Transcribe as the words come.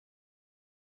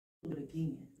it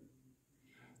again.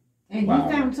 And Wow.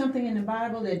 he found something in the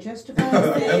Bible that justifies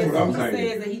That's that. what I'm He saying.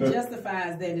 says that he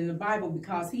justifies that in the Bible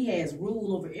because he has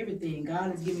rule over everything.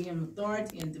 God is giving him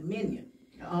authority and dominion.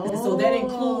 Oh. And so that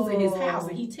includes in his house.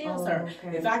 And he tells her,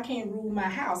 okay. if I can't rule my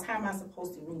house, how am I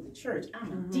supposed to rule the church?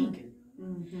 I'm a deacon.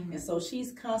 And so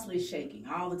she's constantly shaking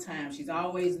all the time. She's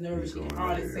always nervous. She can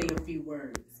hardly say a few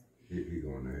words. He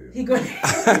going to hell. He going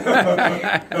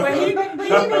But he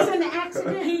was in the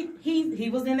accident. he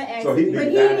was in the accident. So he But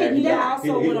didn't he die. didn't die. He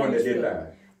also He went on one the that did trip. die.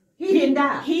 He didn't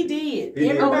die. He did. He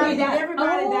did. Everybody, Oh, he died.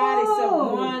 everybody Oh.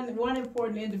 died except one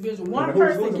important individual. One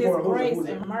person gets grace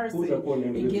and mercy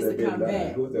and gets to come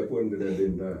back. Who's that important that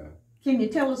didn't die? Can you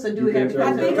tell us or do You we have can't to? tell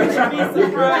I think you should be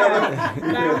surprised You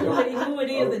about who it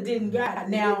is that didn't die.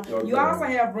 Now, you also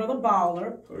have Brother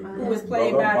Baller, who is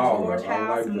played by George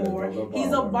Housemore. He's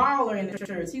a baller in the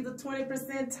church. He's a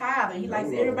 20% tither. He likes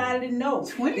everybody to know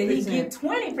that he 20%. get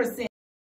 20%.